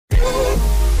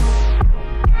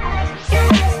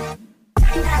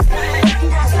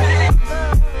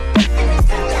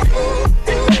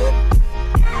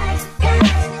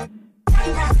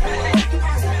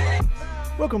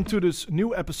Welcome to this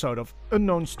new episode of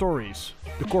Unknown Stories,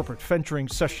 the Corporate Venturing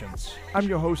Sessions. I'm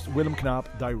your host Willem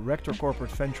Knaap, Director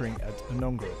Corporate Venturing at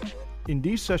Unknown Group. In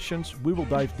these sessions, we will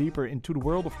dive deeper into the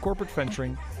world of corporate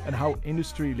venturing and how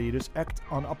industry leaders act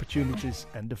on opportunities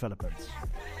and developments.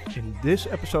 In this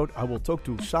episode, I will talk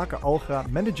to Sake Alga,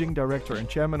 Managing Director and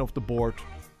Chairman of the Board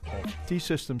of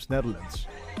T-Systems Netherlands.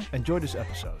 Enjoy this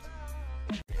episode.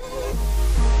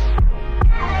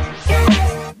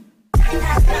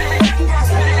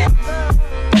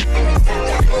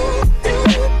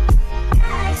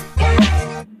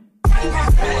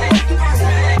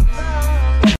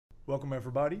 Welcome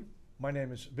everybody. My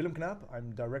name is Willem Knaap.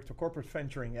 I'm Director Corporate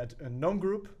Venturing at Unknown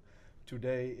Group.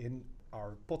 Today in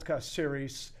our podcast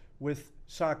series with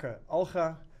Sake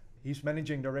Alga. He's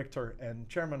Managing Director and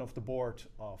Chairman of the Board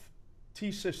of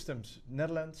T-Systems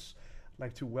Netherlands. I'd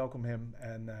like to welcome him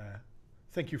and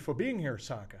thank you for being here,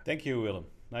 Sake. Thank you, Willem.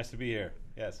 Nice to be here.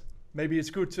 Yes. Maybe it's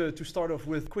good to start off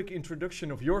with a quick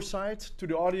introduction of your side to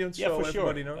the audience, Yeah, so for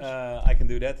everybody sure. knows. I can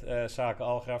do that. Sake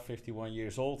Alga, 51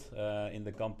 years old, in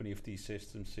the company of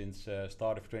T-Systems since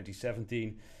start of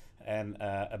 2017, and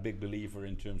a big believer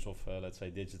in terms of, let's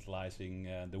say,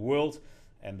 digitalizing the world,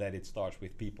 and that it starts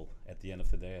with people. At the end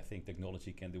of the day, I think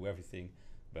technology can do everything,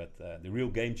 but the real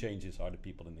game changers are the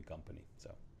people in the company.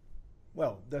 So,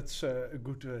 Well, that's a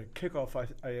good kickoff,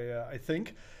 I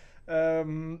think.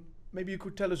 Maybe you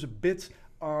could tell us a bit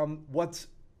on what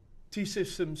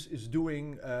T-Systems is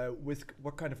doing, with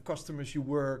what kind of customers you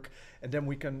work, and then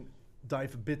we can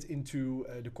dive a bit into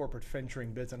the corporate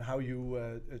venturing bit and how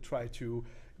you try to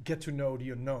get to know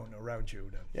the unknown around you.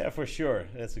 Then. Yeah, for sure.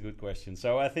 That's a good question.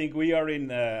 So I think we are in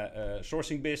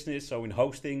sourcing business, so in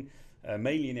hosting,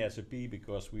 mainly in SAP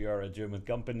because we are a German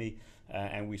company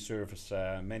and we service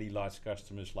many large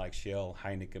customers like Shell,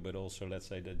 Heineken, but also, let's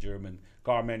say, the German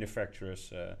car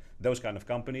manufacturers, those kind of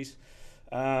companies.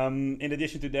 In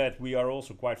addition to that, we are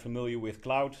also quite familiar with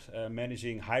cloud,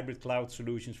 managing hybrid cloud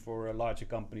solutions for larger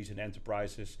companies and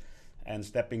enterprises, and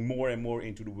stepping more and more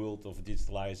into the world of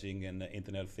digitalizing and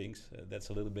Internet of Things. That's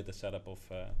a little bit the setup of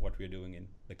what we're doing in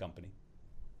the company.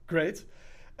 Great.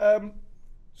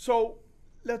 So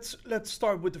let's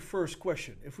start with the first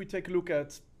question. If we take a look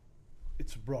at,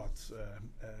 it's a broad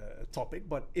topic,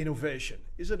 but innovation.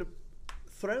 Is it a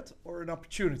threat or an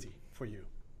opportunity for you?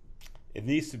 It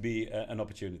needs to be an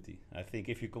opportunity. I think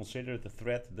if you consider it a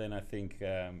threat, then I think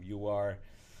you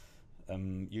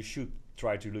should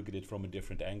try to look at it from a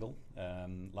different angle.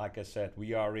 Like I said,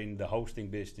 we are in the hosting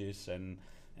business and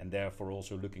therefore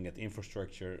also looking at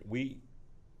infrastructure. We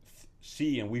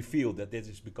see and we feel that this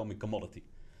is becoming commodity.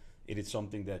 It is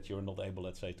something that you're not able,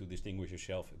 let's say, to distinguish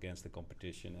yourself against the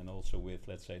competition, and also with,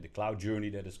 let's say, the cloud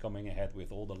journey that is coming ahead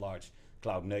with all the large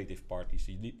cloud native parties.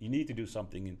 You need to do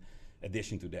something in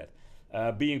addition to that.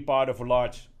 Being part of a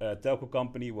large telco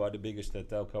company, we are the biggest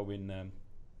telco in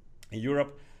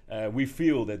Europe, we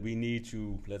feel that we need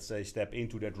to, let's say, step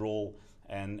into that role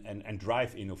and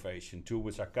drive innovation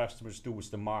towards our customers, towards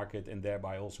the market, and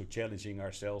thereby also challenging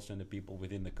ourselves and the people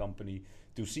within the company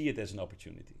to see it as an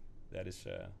opportunity. That's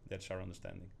our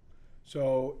understanding.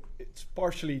 So it's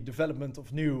partially development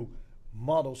of new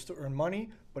models to earn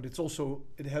money, but it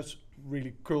has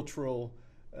really cultural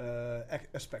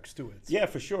aspects to it. Yeah,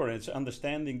 for sure. It's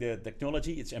understanding the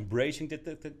technology, it's embracing the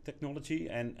technology,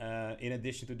 and in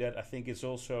addition to that, I think it's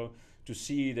also to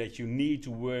see that you need to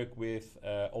work with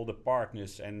all the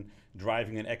partners and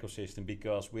driving an ecosystem,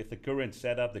 because with the current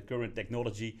setup, the current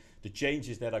technology, the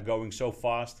changes that are going so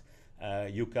fast,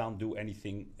 you can't do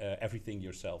everything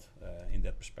yourself in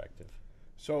that perspective.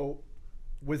 So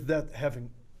with that,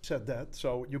 having said that,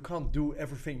 so you can't do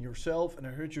everything yourself, and I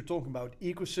heard you talking about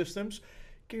ecosystems.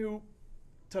 Can you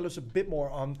tell us a bit more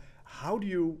on how do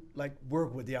you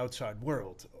work with the outside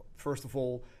world? First of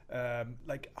all,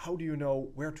 how do you know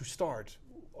where to start,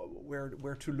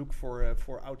 where to look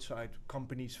for outside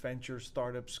companies, ventures,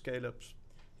 startups, scale-ups?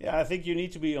 Yeah, I think you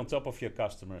need to be on top of your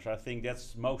customers. I think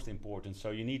that's most important. So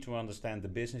you need to understand the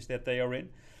business that they are in,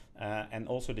 and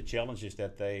also the challenges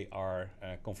that they are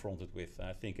confronted with.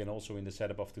 I think, and also in the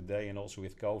setup of today, and also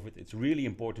with COVID, it's really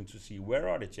important to see where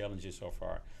are the challenges of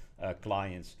our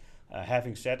clients.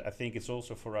 Having said, I think it's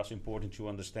also for us important to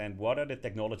understand what are the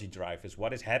technology drivers,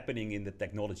 what is happening in the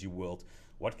technology world,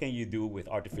 what can you do with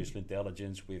artificial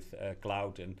intelligence, with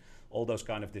cloud and all those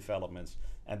kind of developments.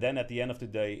 And then at the end of the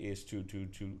day is to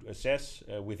assess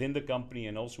within the company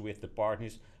and also with the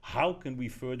partners, how can we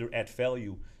further add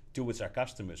value towards our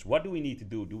customers? What do we need to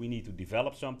do? Do we need to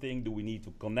develop something? Do we need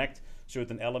to connect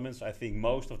certain elements? I think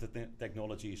most of the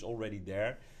technology is already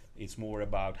there. It's more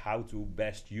about how to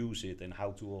best use it and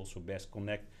how to also best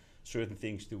connect certain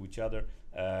things to each other,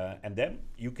 and then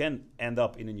you can end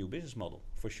up in a new business model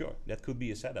for sure. That could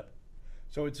be a setup.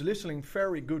 So it's listening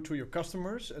very good to your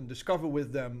customers and discover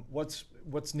with them what's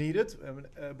needed,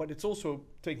 but it's also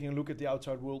taking a look at the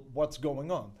outside world, what's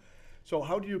going on. So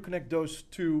how do you connect those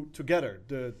two together,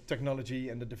 the technology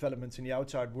and the developments in the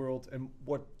outside world and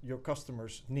what your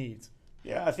customers need?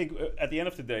 Yeah, I think at the end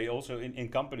of the day, also in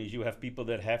companies, you have people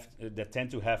that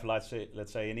tend to have, let's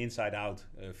say, an inside-out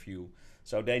view.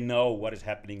 So they know what is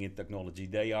happening in technology.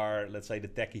 They are, let's say, the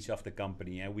techies of the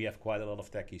company, and we have quite a lot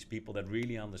of techies, people that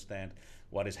really understand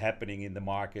what is happening in the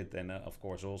market, and of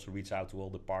course also reach out to all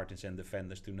the partners and the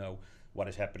vendors to know what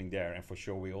is happening there. And for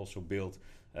sure, we also build,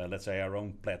 let's say, our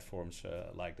own platforms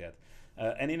like that.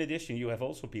 And in addition, you have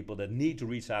also people that need to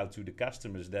reach out to the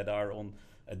customers that are on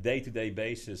a day-to-day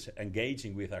basis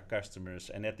engaging with our customers,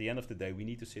 and at the end of the day we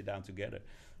need to sit down together,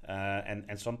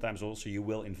 and sometimes also you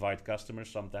will invite customers,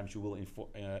 sometimes you will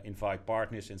invite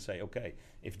partners and say, okay,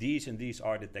 if these and these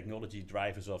are the technology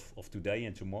drivers of today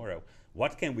and tomorrow,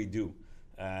 what can we do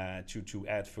to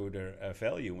add further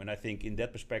value? And I think in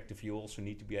that perspective you also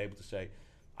need to be able to say,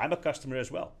 I'm a customer as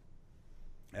well.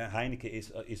 Heineken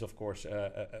is of course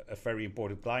a very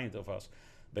important client of us.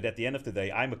 But at the end of the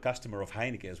day, I'm a customer of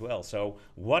Heineken as well. So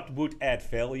what would add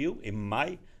value, in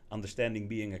my understanding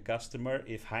being a customer,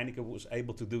 if Heineken was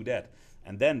able to do that?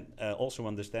 And then also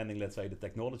understanding, let's say, the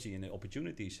technology and the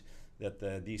opportunities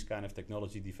that these kind of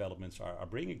technology developments are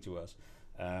bringing to us.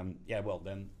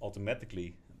 Then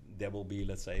automatically there will be,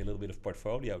 let's say, a little bit of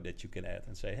portfolio that you can add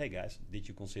and say, hey guys, did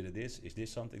you consider this? Is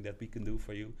this something that we can do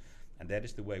for you? And that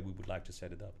is the way we would like to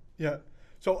set it up. Yeah.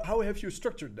 So how have you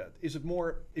structured that? Is it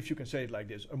more, if you can say it like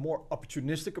this, a more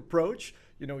opportunistic approach?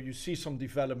 You know, you see some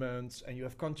developments and you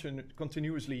have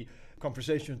continuously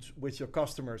conversations with your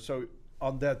customers. So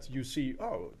on that you see,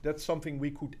 oh, that's something we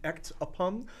could act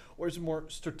upon? Or is it more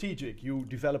strategic? You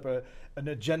develop an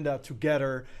agenda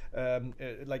together,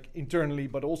 like internally,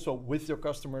 but also with your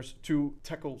customers to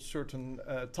tackle certain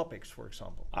topics, for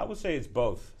example? I would say it's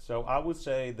both. So I would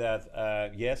say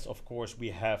that, yes, of course, we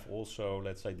have also,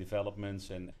 let's say,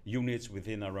 developments and units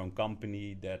within our own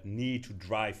company that need to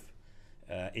drive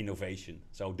innovation.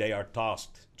 So they are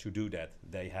tasked to do that.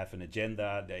 They have an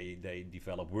agenda, they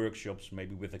develop workshops,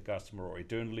 maybe with a customer or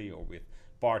internally or with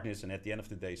partners, and at the end of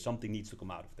the day, something needs to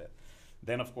come out of that.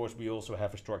 Then, of course, we also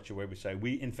have a structure where we say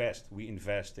we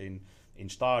invest in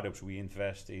startups, we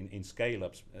invest in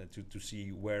scale-ups to see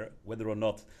whether or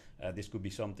not this could be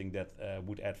something that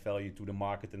would add value to the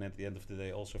market, and at the end of the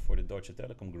day, also for the Deutsche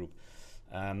Telekom Group.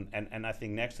 And I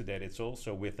think next to that, it's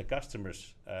also with the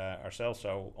customers ourselves.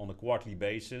 So on a quarterly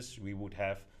basis, we would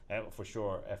have, for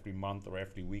sure, every month or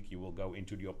every week, you will go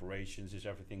into the operations. Is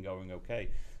everything going okay?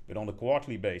 But on a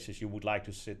quarterly basis, you would like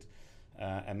to sit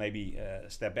and maybe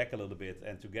step back a little bit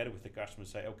and together with the customer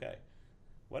say, okay,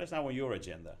 what is now on your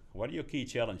agenda? What are your key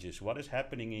challenges? What is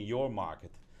happening in your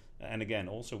market? And again,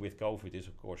 also with COVID is,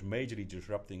 of course, majorly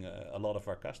disrupting a lot of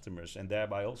our customers, and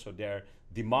thereby also their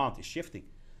demand is shifting.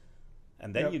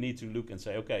 And then you need to look and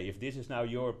say, okay, if this is now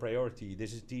your priority,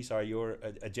 these are your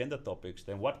agenda topics,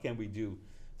 then what can we do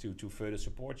to further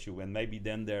support you? And maybe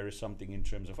then there is something in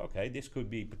terms of, okay, this could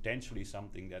be potentially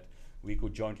something that we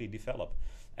could jointly develop.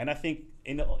 And I think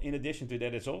in addition to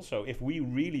that, it's also, if we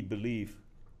really believe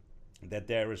that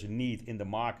there is a need in the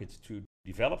market to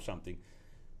develop something,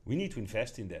 we need to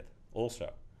invest in that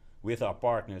also with our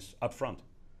partners up front.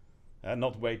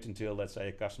 Not wait until, let's say,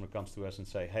 a customer comes to us and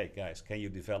say, hey guys, can you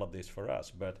develop this for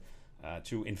us? But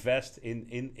to invest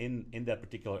in that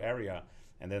particular area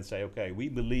and then say, okay, we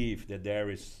believe that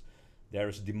there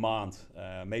is demand,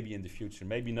 maybe in the future,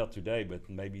 maybe not today, but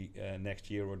maybe next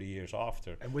year or the years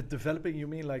after. And with developing, you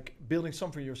mean like building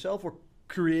something yourself or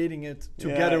creating it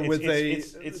together with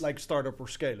like startup or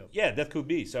scale up? Yeah, that could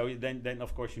be. So then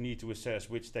of course you need to assess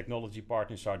which technology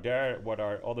partners are there, what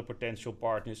are other potential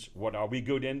partners, what are we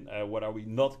good in, what are we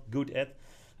not good at,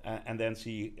 and then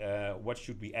see what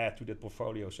should we add to that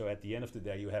portfolio. So at the end of the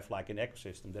day, you have like an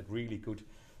ecosystem that really could,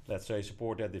 let's say,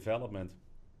 support that development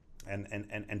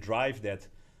and drive that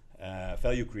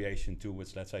value creation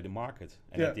towards, let's say, the market.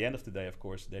 And at the end of the day, of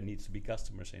course, there needs to be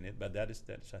customers in it, but that is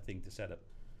I think the setup.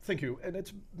 Thank you. And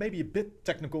it's maybe a bit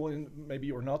technical,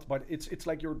 maybe or not, but it's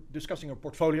like you're discussing a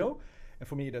portfolio. And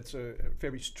for me, that's a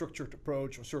very structured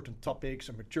approach on certain topics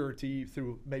and maturity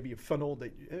through maybe a funnel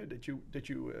that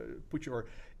you put your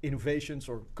innovations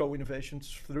or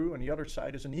co-innovations through. And the other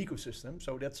side is an ecosystem.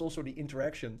 So that's also the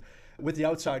interaction with the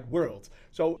outside world.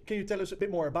 So can you tell us a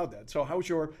bit more about that? So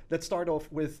let's start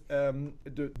off with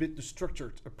the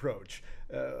structured approach,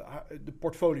 the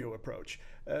portfolio approach.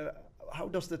 How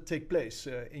does that take place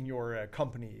in your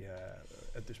company?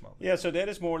 at this moment? Yeah, so that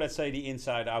is more, let's say, the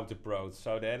inside-out approach.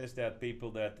 So that is that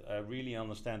people that really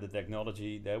understand the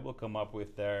technology, they will come up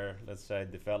with their, let's say,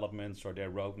 developments or their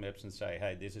roadmaps and say,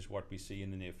 hey, this is what we see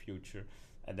in the near future.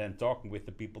 And then talking with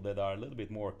the people that are a little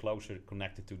bit more closer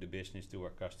connected to the business, to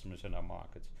our customers and our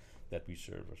markets that we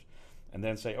service. And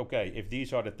then say, okay, if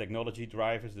these are the technology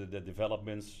drivers, the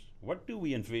developments, what do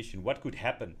we envision? What could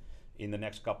happen in the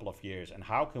next couple of years? And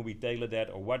how can we tailor that?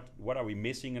 Or what are we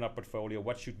missing in our portfolio?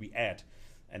 What should we add?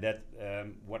 And that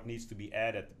what needs to be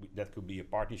added, that could be a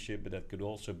partnership, but that could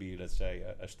also be, let's say,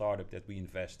 a startup that we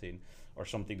invest in, or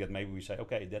something that maybe we say,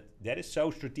 okay, that is so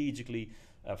strategically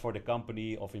for the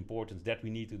company of importance that we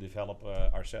need to develop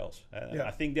ourselves.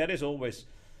 I think that is always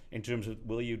in terms of,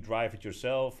 will you drive it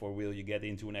yourself, or will you get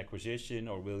into an acquisition,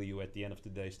 or will you at the end of the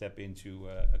day step into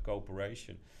a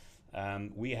cooperation?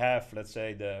 We have, let's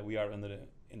say, we are in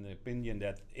the opinion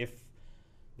that if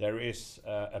there is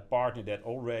a partner that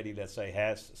already, let's say,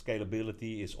 has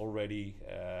scalability, is already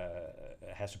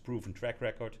has a proven track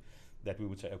record, that we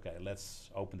would say, okay,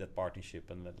 let's open that partnership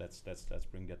and let's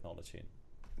bring that knowledge in.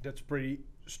 That's pretty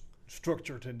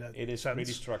structured in that. It is sense.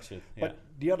 pretty structured. But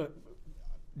the other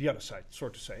side,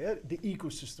 sort of say, the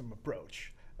ecosystem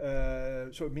approach.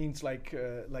 So it means like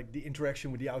the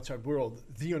interaction with the outside world,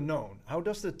 the unknown. How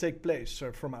does that take place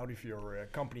from out of your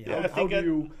company? Yeah,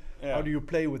 how do you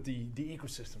play with the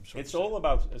ecosystem? It's all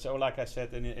about, so like I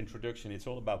said in the introduction, it's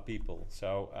all about people.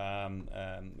 So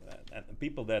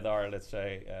people that are, let's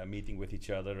say, meeting with each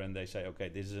other, and they say, okay,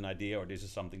 this is an idea, or this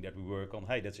is something that we work on.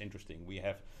 Hey, that's interesting. We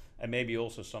have, and maybe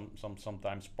also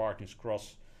sometimes partners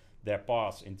cross their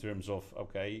paths in terms of,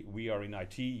 okay, we are in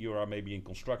IT, you are maybe in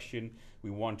construction, we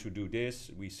want to do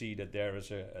this, we see that there is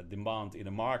a demand in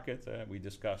the market. We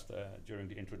discussed during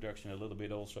the introduction a little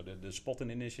bit also the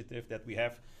Spotting initiative that we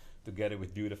have together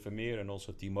with Dura Vermeer, and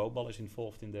also T-Mobile is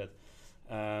involved in that.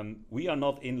 We are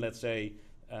not in, let's say,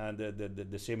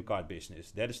 the SIM card business.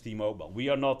 That is T-Mobile. We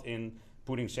are not in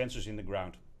putting sensors in the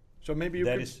ground. So maybe you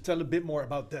could tell a bit more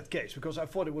about that case, because I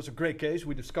thought it was a great case.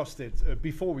 We discussed it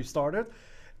before we started.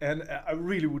 And I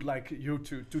really would like you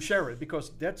to share it,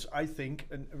 because that's, I think,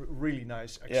 a really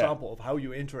nice example of how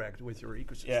you interact with your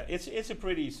ecosystem. Yeah, it's a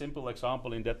pretty simple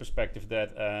example in that perspective,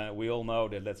 that we all know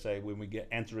that, let's say, when we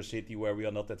enter a city where we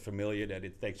are not that familiar, that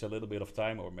it takes a little bit of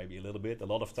time, or maybe a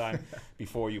lot of time,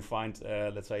 before you find,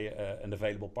 let's say, an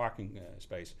available parking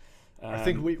space. I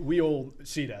think we all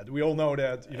see that. We all know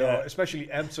that, you know, especially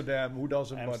Amsterdam, who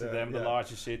doesn't? Amsterdam, the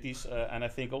largest cities. And I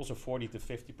think also 40 to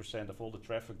 50% of all the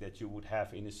traffic that you would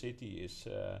have in a city is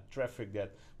traffic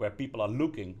where people are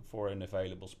looking for an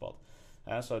available spot.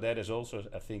 So that is also,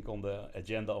 I think, on the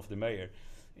agenda of the mayor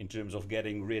in terms of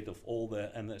getting rid of all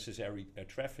the unnecessary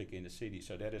traffic in the city.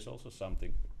 So that is also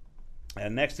something.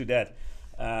 And next to that,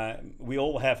 we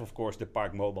all have, of course, the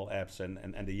Park mobile apps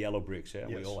and the yellow bricks. Yeah?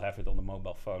 Yes. We all have it on the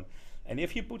mobile phone. And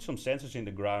if you put some sensors in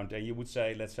the ground, and you would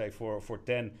say, let's say for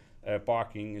 10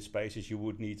 parking spaces, you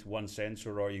would need one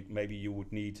sensor, or maybe you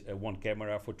would need one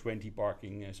camera for 20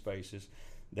 parking spaces.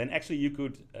 Then actually you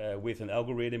could, with an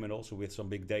algorithm and also with some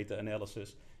big data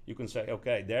analysis, you can say,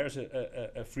 okay, there's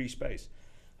a free space.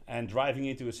 And driving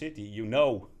into a city, you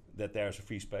know that there's a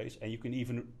free space, and you can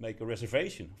even make a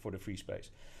reservation for the free space.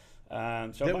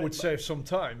 So that would save some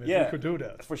time if you could do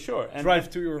that. For sure. And drive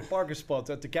to your parking spot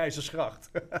at the Keizersgracht.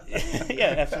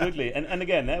 Yeah, absolutely. And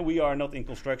again, we are not in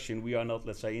construction. We are not,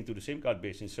 let's say, into the SIM card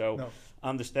business. So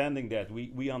understanding that,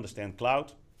 we understand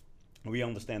cloud. We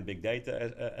understand big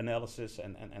data analysis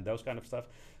and those kind of stuff.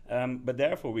 But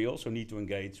therefore, we also need to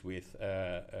engage with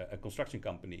a construction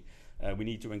company. We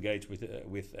need to engage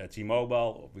with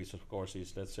T-Mobile, which of course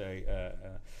is, let's say,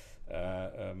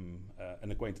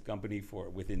 an acquainted company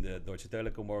within the Deutsche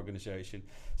Telekom organization.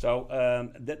 So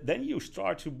then you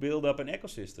start to build up an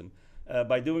ecosystem.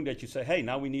 By doing that, you say, hey,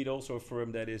 now we need also a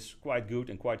firm that is quite good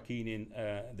and quite keen in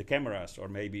the cameras, or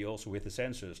maybe also with the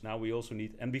sensors. Now we also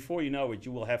need, and before you know it,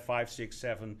 you will have 5, 6,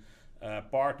 7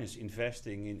 partners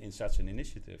investing in such an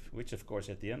initiative, which of course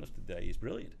at the end of the day is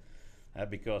brilliant.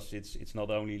 Because it's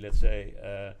not only, let's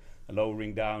say,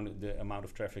 lowering down the amount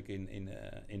of traffic in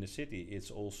the city.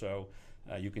 It's also,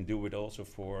 you can do it also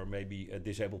for maybe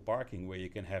disabled parking, where you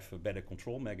can have a better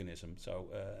control mechanism. So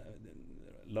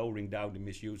lowering down the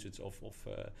misusage of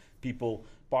people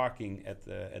parking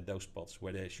at those spots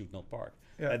where they should not park.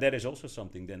 Yeah. That is also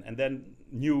something then. And then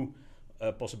new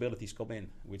possibilities come in,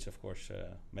 which of course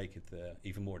make it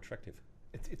even more attractive.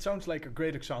 It sounds like a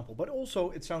great example, but also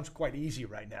it sounds quite easy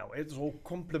right now. It's all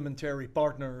complementary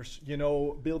partners, you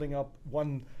know, building up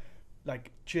one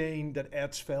like chain that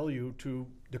adds value to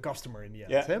the customer in the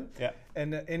end. Yeah, Eh? yeah.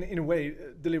 And in a way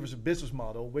delivers a business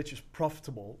model which is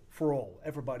profitable for all.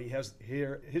 Everybody has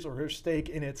his or her stake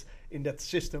in it, in that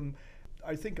system.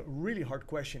 I think a really hard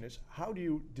question is, how do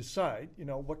you decide,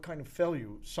 what kind of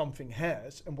value something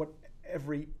has and what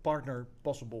every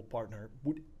possible partner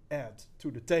would add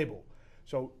to the table?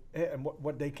 So, and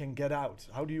what they can get out.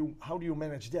 How do you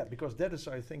manage that? Because that is,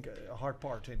 I think, a hard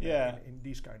part in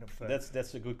these kind of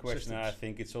that's a good question. systems. I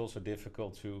think it's also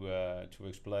difficult to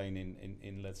explain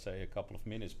in let's say a couple of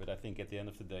minutes. But I think at the end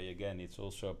of the day, again, it's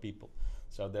also people.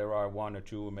 So there are one or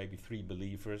two or maybe three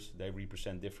believers. They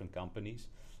represent different companies,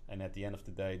 and at the end of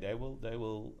the day, they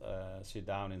will sit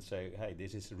down and say, hey,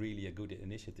 this is really a good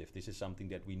initiative. This is something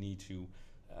that we need to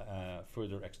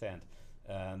further extend.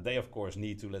 They, of course,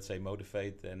 need to, let's say,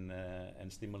 motivate and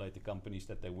stimulate the companies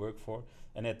that they work for.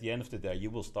 And at the end of the day, you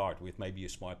will start with maybe a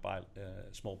small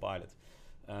pilot.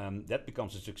 That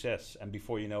becomes a success. And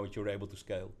before you know it, you're able to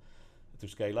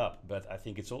scale up. But I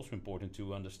think it's also important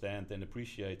to understand and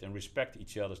appreciate and respect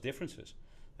each other's differences.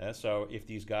 So if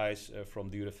these guys from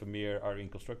Dura Vermeer are in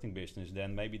constructing business,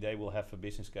 then maybe they will have a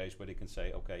business case where they can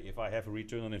say, okay, if I have a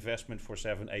return on investment for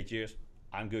 7-8 years,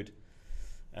 I'm good.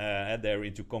 They're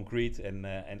into concrete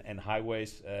and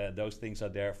highways. Those things are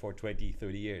there for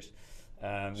 20-30 years.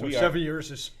 So 7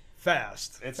 years is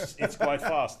fast. It's quite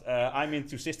fast. I'm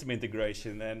into system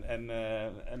integration,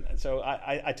 and so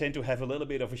I tend to have a little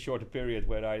bit of a shorter period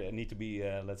where I need to be,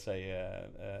 let's say,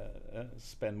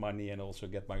 spend money and also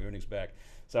get my earnings back.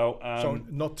 So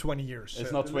not 20 years.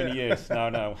 It's not 20 years.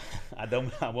 No.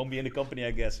 I won't be in the company,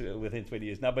 I guess, within 20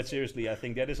 years. No, but seriously, I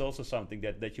think that is also something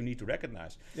that you need to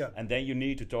recognize. Yeah. And then you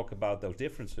need to talk about those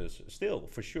differences. Still,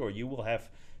 for sure, you will have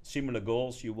similar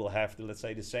goals. You will have, let's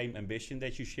say, the same ambition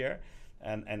that you share.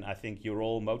 And I think you're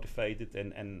all motivated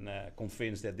and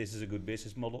convinced that this is a good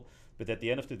business model. But at the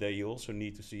end of the day, you also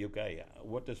need to see, okay,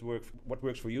 what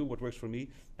works for you, what works for me,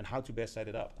 and how to best set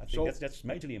it up. I think that's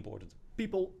majorly important.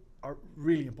 People are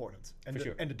really important, and For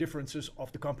sure. and the differences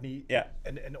of the company,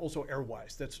 and also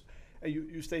airwise. That's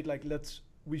you state like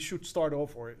we should start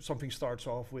off, or something starts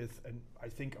off with, and I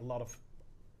think a lot of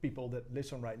people that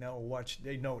listen right now or watch,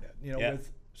 they know that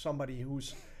with somebody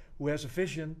who has a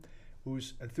vision,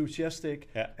 who's enthusiastic,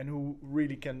 and who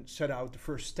really can set out the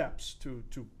first steps to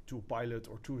a pilot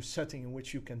or to a setting in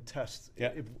which you can test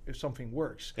if something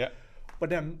works. Yeah. But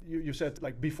then you said,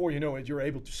 like, before you know it, you're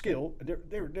able to scale.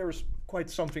 There's quite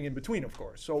something in between, of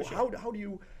course. So For sure. how do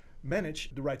you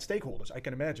manage the right stakeholders? I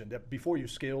can imagine that before you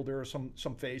scale, there are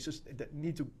some phases that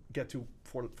need to get to,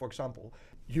 for example,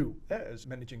 you as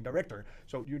managing director.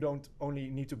 So you don't only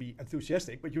need to be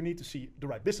enthusiastic, but you need to see the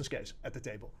right business case at the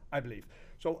table, I believe.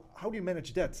 So how do you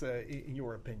manage that, in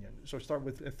your opinion? So start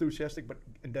with enthusiastic,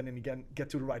 and then again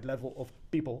get to the right level of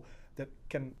people that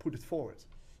can put it forward.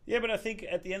 Yeah, but I think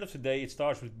at the end of the day, it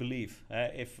starts with belief.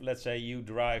 If, let's say, you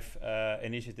drive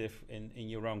initiative in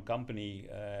your own company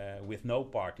with no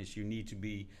partners, you need to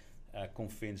be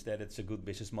convinced that it's a good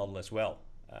business model as well.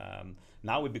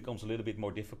 Now it becomes a little bit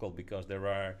more difficult because there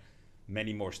are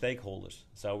many more stakeholders.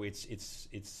 So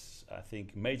it's I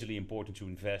think, majorly important to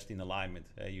invest in alignment.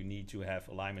 You need to have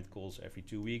alignment calls every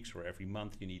 2 weeks or every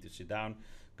month. You need to sit down,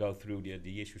 go through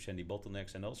the issues and the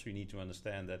bottlenecks, and also you need to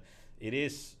understand that it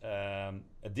is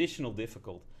additional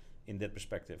difficult in that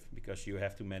perspective because you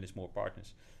have to manage more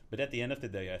partners. But at the end of the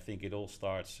day, I think it all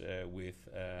starts with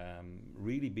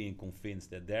really being convinced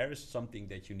that there is something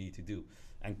that you need to do.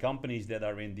 And companies that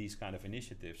are in these kind of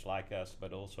initiatives, like us,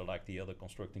 but also like the other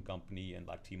constructing company and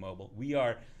like T-Mobile, we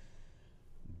are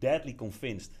deadly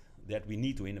convinced that we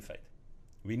need to innovate.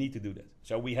 We need to do that.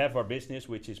 So we have our business,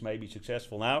 which is maybe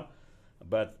successful now,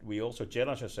 but we also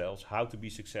challenge ourselves how to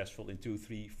be successful in 2,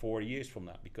 3, 4 years from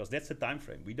now, because that's the time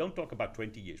frame. We don't talk about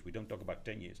 20 years. We don't talk about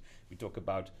 10 years. We talk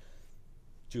about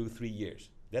 2, 3 years.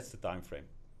 That's the time frame.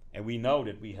 And we know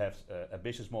that we have a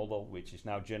business model which is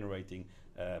now generating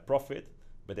profit,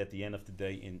 but at the end of the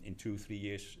day, in 2, 3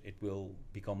 years, it will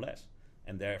become less.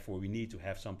 And therefore, we need to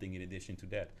have something in addition to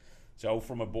that. So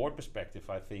from a board perspective,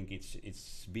 I think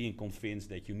it's being convinced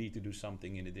that you need to do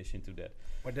something in addition to that.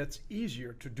 But that's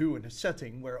easier to do in a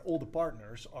setting where all the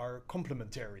partners are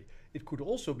complementary. It could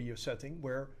also be a setting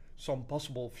where some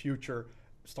possible future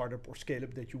startup or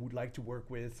scale-up that you would like to work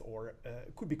with, or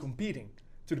could be competing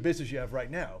to the business you have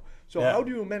right now. So how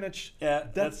do you manage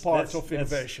that part of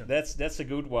innovation? That's a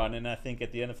good one, and I think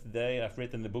at the end of the day, I've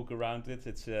written the book around it.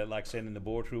 It's like saying in the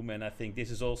boardroom, and I think this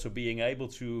is also being able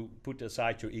to put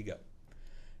aside your ego.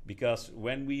 Because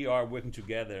when we are working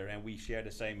together and we share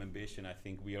the same ambition, I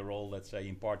think we are all, let's say,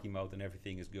 in party mode and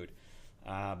everything is good.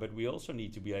 But we also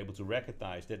need to be able to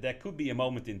recognize that there could be a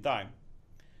moment in time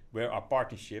where our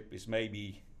partnership is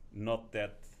maybe not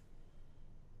that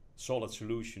solid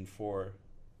solution for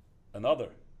another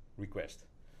request,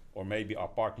 or maybe our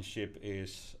partnership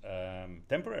is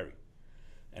temporary.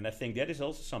 And I think that is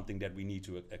also something that we need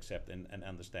to accept and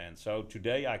understand. So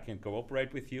today I can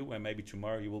cooperate with you, and maybe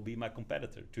tomorrow you will be my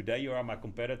competitor. Today you are my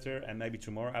competitor, and maybe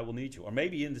tomorrow I will need you, or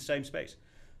maybe in the same space.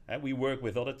 We work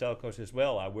with other telcos as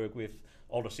well. I work with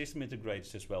other system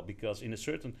integrators as well, because in a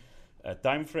certain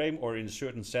time frame or in a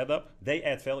certain setup, they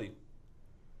add value.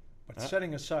 But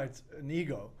setting aside an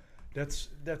ego, that's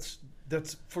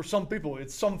for some people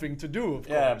it's something to do, of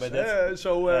course. But that's,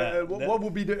 what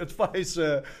would be the advice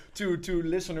to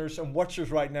listeners and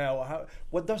watchers right now?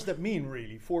 What does that mean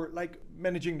really for like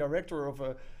managing director of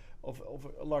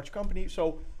a large company?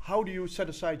 So how do you set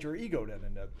aside your ego then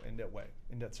in that way,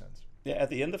 in that sense? Yeah, at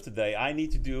the end of the day, I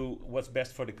need to do what's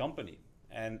best for the company,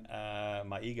 and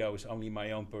my ego is only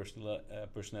my own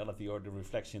personality or the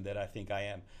reflection that I think I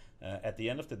am. At the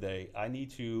end of the day, I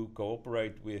need to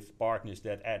cooperate with partners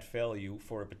that add value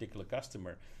for a particular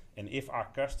customer. And if our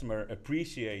customer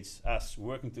appreciates us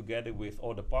working together with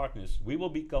other partners, we will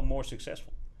become more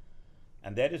successful.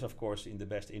 And that is, of course, in the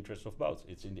best interest of both.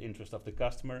 It's in the interest of the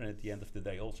customer, and at the end of the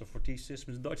day, also for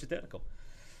T-Systems and Deutsche Telekom.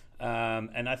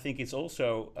 And I think it's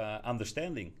also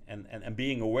understanding and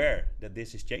being aware that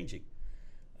this is changing.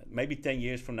 Maybe 10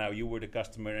 years from now, you were the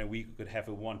customer and we could have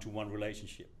a one-to-one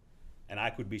relationship. And I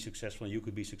could be successful and you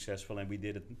could be successful, and we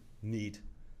didn't need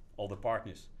all the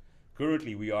partners.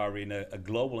 Currently, we are in a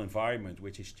global environment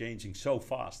which is changing so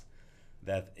fast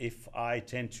that if I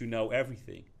tend to know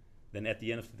everything, then at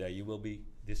the end of the day, you will be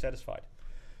dissatisfied.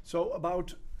 So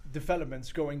about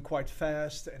developments going quite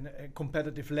fast and a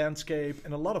competitive landscape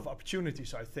and a lot of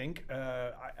opportunities, I think.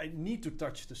 I need to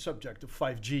touch the subject of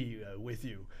 5G with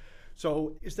you.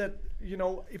 So is that,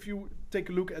 if you take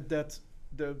a look at that,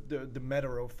 the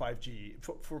matter of 5G,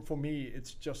 for me,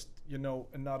 it's just,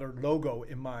 another logo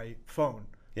in my phone.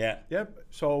 Yeah. Yeah.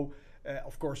 So,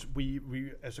 of course,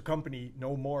 we as a company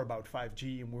know more about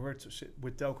 5G, and we work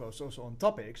with telcos also on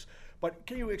topics. But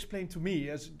can you explain to me,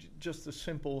 as just a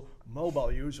simple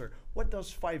mobile user, what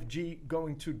does 5G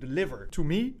going to deliver to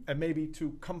me and maybe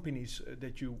to companies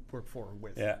that you work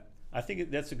with? Yeah. I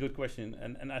think that's a good question,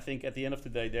 and I think at the end of the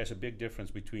day, there's a big difference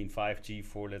between 5G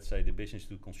for, let's say, the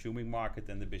business-to-consuming market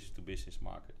and the business-to-business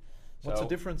market. What's the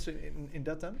difference in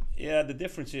that then? Yeah, the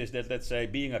difference is that, let's say,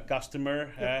 being a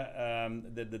customer,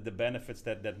 the benefits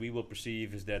that we will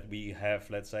perceive is that we have,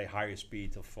 let's say, higher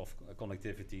speed of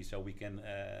connectivity, so we can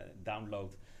download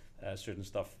certain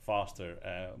stuff faster.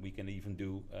 We can even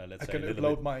do, let's say, I can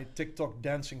upload my TikTok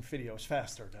dancing videos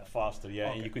faster. Faster, yeah.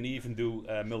 Okay. And you can even do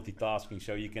multitasking,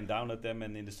 so you can download them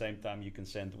and in the same time you can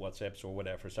send WhatsApps or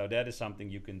whatever. So that is something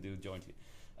you can do jointly.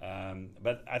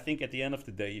 But I think at the end of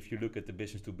the day, if you look at the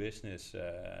business-to-business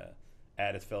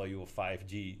added value of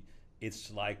 5G,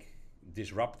 it's like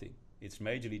disrupting. It's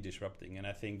majorly disrupting, and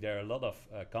I think there are a lot of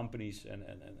companies, and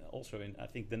also I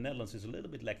think the Netherlands is a little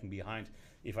bit lacking behind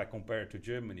if I compare it to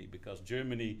Germany, because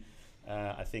Germany,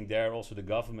 I think there also the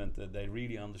government, they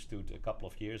really understood a couple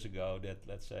of years ago that,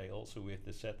 let's say, also with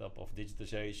the setup of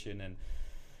digitization, and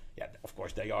yeah, of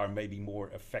course they are maybe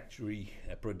more a factory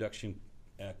production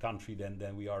country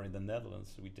than we are in the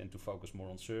Netherlands. We tend to focus more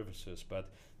on services,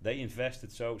 but they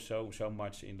invested so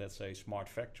much in, let's say, smart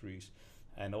factories.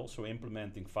 And also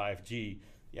implementing 5G,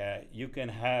 you can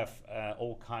have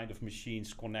all kind of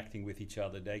machines connecting with each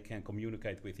other. They can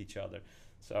communicate with each other.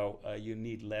 So you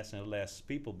need less and less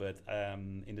people, but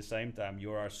in the same time,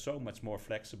 you are so much more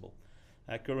flexible.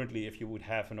 Currently, if you would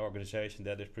have an organization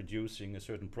that is producing a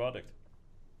certain product,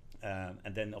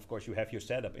 and then, of course, you have your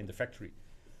setup in the factory.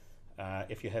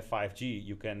 If you have 5G,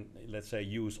 you can, let's say,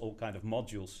 use all kind of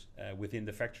modules within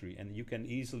the factory, and you can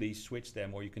easily switch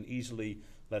them, or you can easily,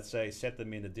 let's say, set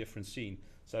them in a different scene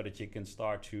so that you can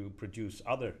start to produce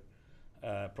other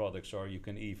products, or you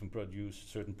can even produce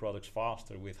certain products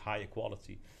faster with higher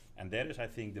quality. And that is, I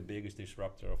think, the biggest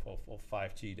disruptor of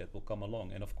 5G that will come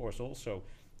along. And of course, also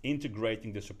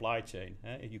integrating the supply chain.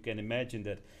 You can imagine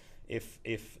that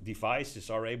if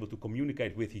devices are able to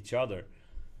communicate with each other,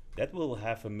 that will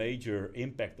have a major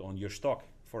impact on your stock,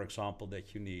 for example,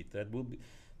 that you need. That will be,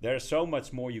 there's so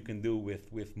much more you can do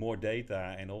with more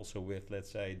data, and also with, let's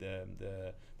say,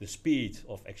 the speed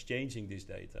of exchanging this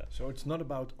data. So it's not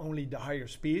about only the higher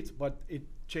speed, but it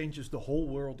changes the whole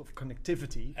world of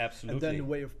connectivity. Absolutely. And then the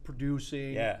way of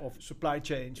producing, of supply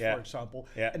chains, for example,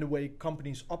 and the way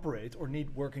companies operate or need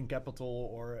working capital,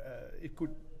 or it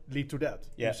could lead to that.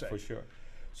 Yeah, for sure.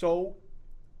 So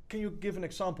can you give an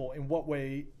example in what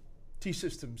way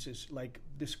T-Systems is like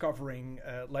discovering,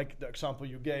 like the example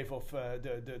you gave of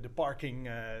the parking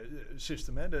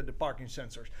system, the parking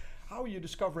sensors. How are you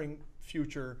discovering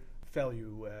future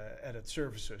value added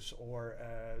services or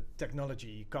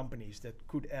technology companies that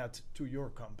could add to your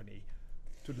company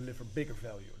to deliver bigger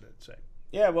value, let's say?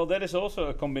 Yeah, well, that is also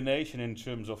a combination in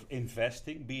terms of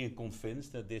investing, being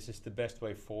convinced that this is the best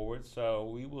way forward.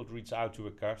 So we will reach out to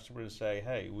a customer and say,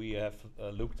 hey, we have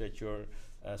looked at your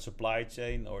supply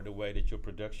chain or the way that your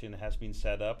production has been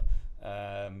set up.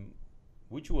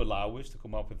 Would you allow us to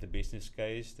come up with a business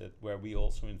case that where we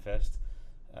also invest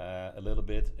a little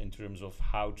bit in terms of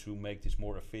how to make this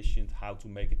more efficient, how to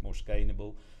make it more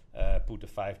scalable, put a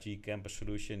 5G campus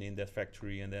solution in that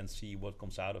factory and then see what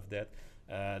comes out of that.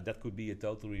 That could be a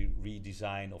totally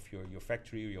redesign of your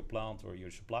factory or your plant or your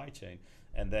supply chain.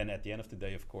 And then at the end of the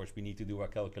day, of course, we need to do our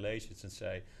calculations and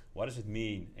say, what does it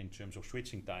mean in terms of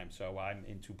switching time? So I'm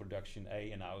into production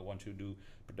A and now I want to do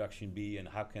production B, and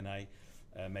how can I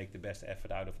make the best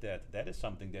effort out of that? That is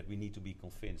something that we need to be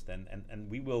convinced. And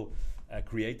we will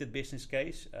create that business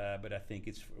case, but I think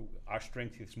it's our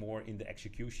strength is more in the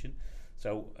execution.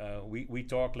 So we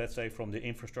talk, let's say, from the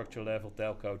infrastructure level,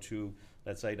 telco, to,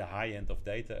 let's say, the high end of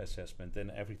data assessment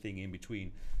and everything in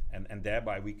between. And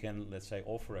thereby we can, let's say,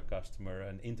 offer a customer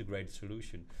an integrated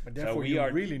solution. But therefore you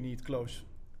really need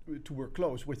to work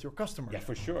close with your customer. Yeah,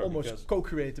 for sure. Almost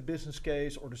co-create the business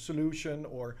case or the solution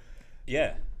or...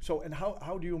 Yeah. So, and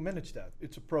how do you manage that?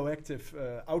 It's a proactive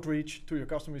outreach to your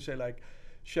customer. You say like,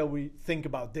 shall we think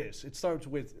about this? It starts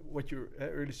with what you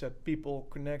earlier said, people,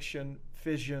 connection,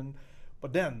 vision,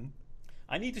 but then...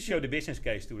 I need to show the business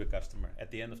case to the customer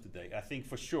at the end of the day. I think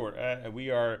for sure, we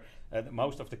are,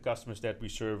 most of the customers that we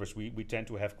service, we tend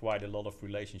to have quite a lot of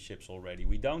relationships already.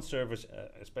 We don't service,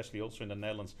 especially also in the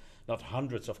Netherlands, not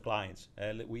hundreds of clients.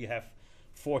 We have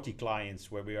 40 clients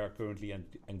where we are currently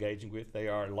engaging with. They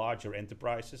are larger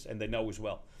enterprises and they know us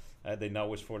well. They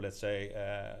know us for, let's say,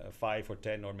 5 or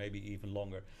 10 or maybe even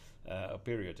longer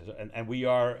period. And we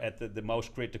are at the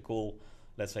most critical,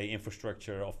 let's say,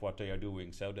 infrastructure of what they are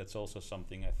doing. So that's also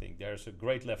something I think there's a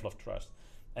great level of trust.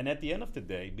 And at the end of the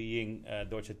day, being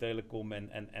Deutsche Telekom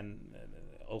and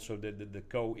also the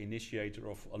co-initiator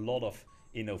of a lot of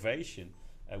innovation,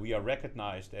 we are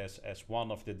recognized as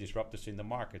one of the disruptors in the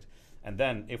market. And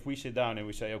then if we sit down and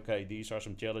we say, okay, these are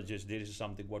some challenges, this is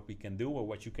something what we can do or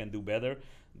what you can do better,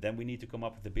 then we need to come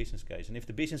up with a business case. And if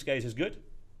the business case is good,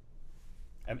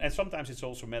 and sometimes it's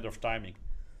also a matter of timing.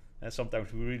 And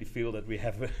sometimes we really feel that we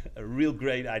have a real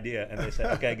great idea and they say,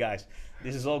 okay guys,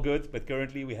 this is all good, but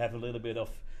currently we have a little bit of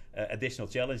additional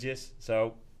challenges.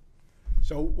 So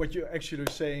what you're actually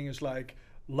saying is like,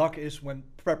 luck is when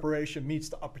preparation meets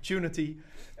the opportunity,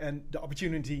 and the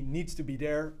opportunity needs to be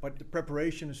there, but the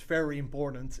preparation is very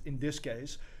important in this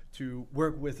case to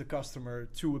work with the customer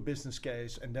to a business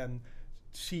case and then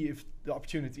see if the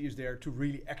opportunity is there to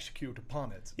really execute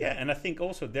upon it. Yeah, and I think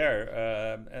also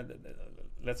there,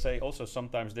 let's say also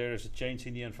sometimes there is a change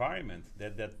in the environment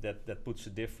that puts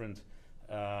a different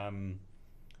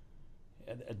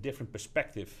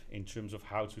perspective in terms of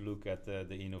how to look at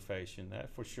the innovation.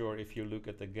 For sure, if you look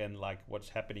at again like what's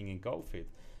happening in COVID,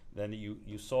 then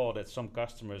you saw that some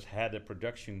customers had a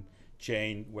production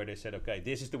chain where they said, okay,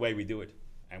 this is the way we do it,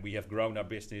 and we have grown our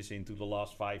business into the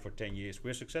last 5 or 10 years.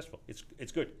 We're successful.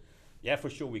 It's good. Yeah, for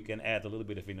sure we can add a little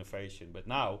bit of innovation, but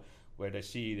now where they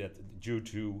see that due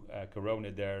to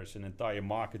Corona there's an entire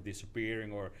market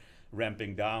disappearing or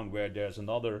ramping down, where there's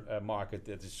another market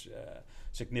that is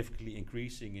significantly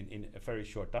increasing in a very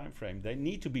short time frame, they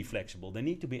need to be flexible, they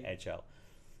need to be agile.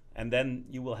 And then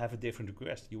you will have a different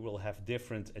request, you will have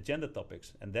different agenda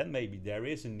topics, and then maybe there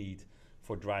is a need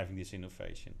for driving this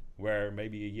innovation, where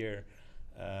maybe a year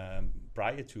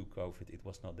prior to COVID it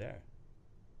was not there.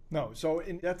 No, so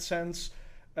in that sense,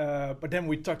 but then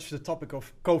we touched the topic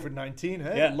of COVID-19.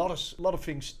 Yeah. A lot of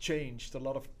things changed. A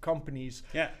lot of companies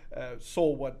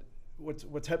saw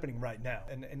what's happening right now,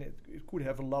 and it could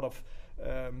have a lot of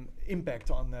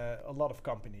impact on a lot of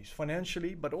companies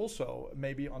financially, but also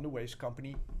maybe on the ways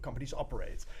companies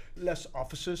operate. Less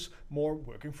offices, more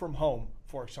working from home,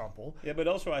 for example. Yeah, but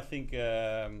also I think,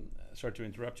 sorry to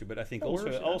interrupt you, but I think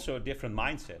also a different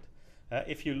mindset.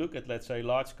 If you look at, let's say,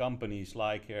 large companies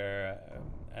like,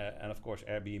 and of course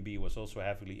Airbnb was also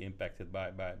heavily impacted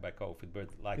by COVID, but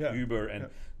like Uber and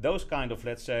those kind of,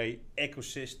 let's say,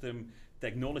 ecosystem,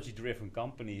 technology-driven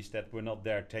companies that were not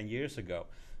there 10 years ago,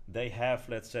 they have,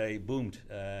 let's say, boomed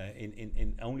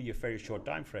in only a very short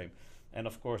time frame. And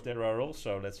of course, there are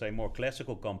also, let's say, more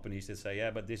classical companies that say,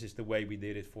 yeah, but this is the way we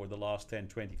did it for the last 10,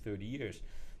 20, 30 years.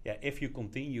 Yeah, if you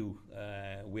continue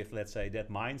with, let's say, that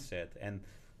mindset and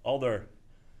other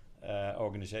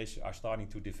organizations are starting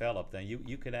to develop, then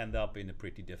you can end up in a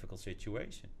pretty difficult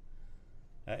situation.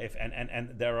 And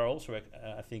there are also,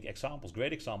 I think,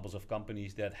 great examples of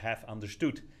companies that have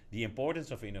understood the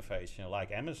importance of innovation,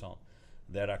 like Amazon,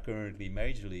 that are currently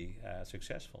majorly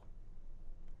successful.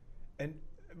 And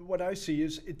what I see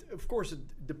is, of course, it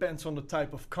depends on the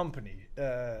type of company.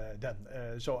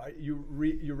 You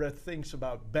read things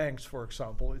about banks, for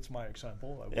example. It's my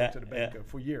example. I worked at a bank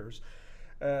for years.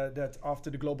 That after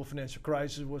the global financial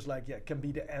crisis was like, it can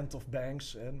be the end of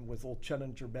banks, and with all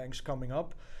challenger banks coming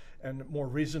up. And more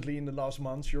recently, in the last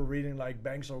months, you're reading like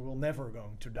banks will never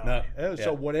going to die.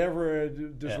 So whatever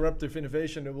disruptive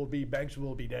innovation there will be, banks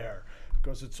will be there,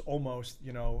 because it's almost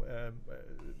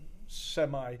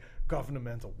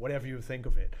semi-governmental, whatever you think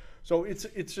of it. So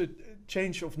it's a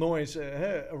change of noise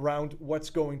around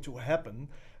what's going to happen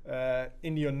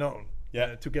in the unknown.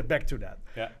 To get back to that.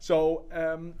 So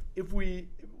if we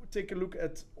take a look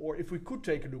at, or if we could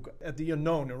take a look at the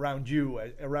unknown around you,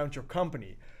 around your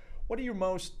company, what are you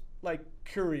most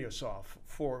curious of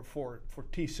for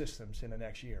T-Systems in the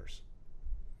next years?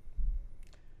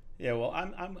 Yeah, well,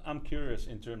 I'm curious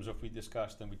in terms of, we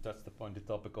discussed and we touched upon the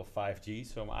topic of 5G.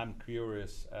 So I'm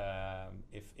curious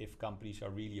if companies are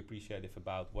really appreciative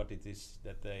about what it is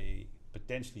that they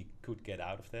potentially could get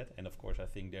out of that. And of course, I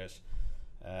think there's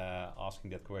asking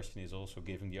that question is also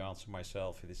giving the answer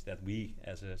myself. It is that we,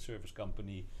 as a service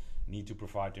company, need to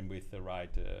provide them with the right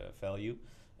value.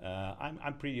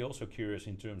 I'm pretty also curious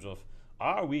in terms of,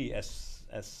 are we as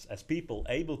people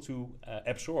able to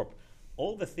absorb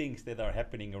all the things that are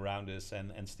happening around us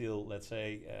and still, let's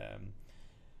say,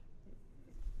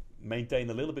 maintain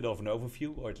a little bit of an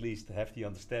overview, or at least have the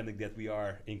understanding that we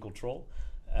are in control.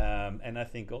 And I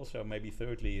think also maybe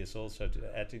thirdly is also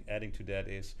adding to that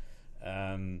is,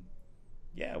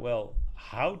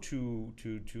 how to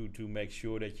make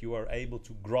sure that you are able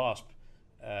to grasp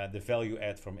the value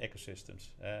add from ecosystems.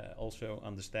 Also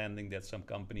understanding that some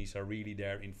companies are really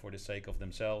there in for the sake of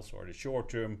themselves or the short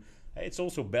term. It's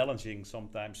also balancing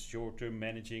sometimes short term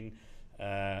managing,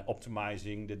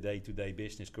 optimizing the day-to-day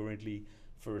business currently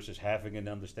versus having an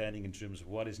understanding in terms of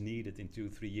what is needed in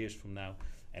 2-3 years from now,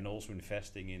 and also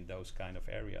investing in those kind of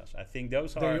areas. I think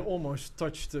those are... They almost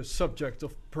touch the subject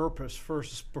of purpose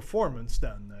versus performance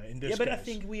then, in this case. Yeah, but I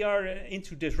think we are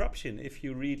into disruption. If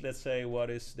you read, let's say,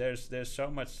 there's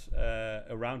so much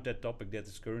around that topic that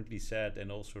is currently said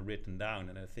and also written down.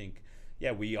 And I think,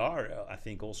 we are, I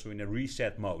think, also in a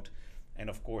reset mode. And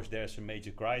of course, there's a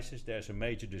major crisis, there's a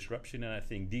major disruption. And I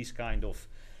think these kind of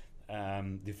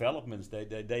developments,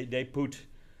 they put...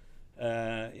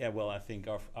 I think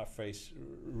our face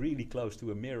really close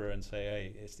to a mirror and say,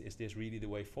 hey, is this really the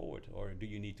way forward, or do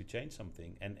you need to change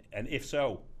something? And if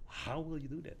so, how will you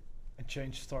do that? And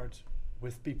change starts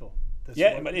with people. But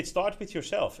it starts with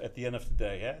yourself at the end of the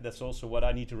day. Yeah? That's also what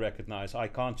I need to recognize. I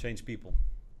can't change people.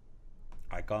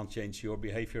 I can't change your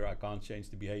behavior. I can't change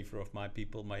the behavior of my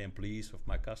people, my employees, of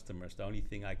my customers. The only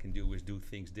thing I can do is do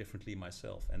things differently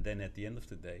myself. And then at the end of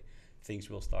the day, things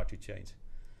will start to change.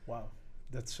 Wow.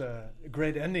 That's a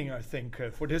great ending, I think,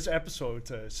 for this episode,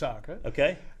 Sake.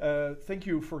 Okay. Thank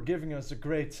you for giving us a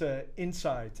great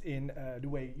insight in the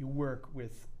way you work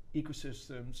with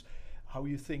ecosystems, how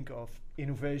you think of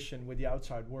innovation with the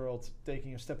outside world,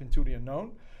 taking a step into the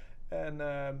unknown. And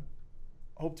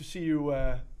hope to see you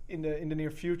in the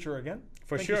near future again.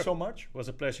 For sure. Thank you so much. It was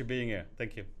a pleasure being here.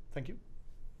 Thank you. Thank you.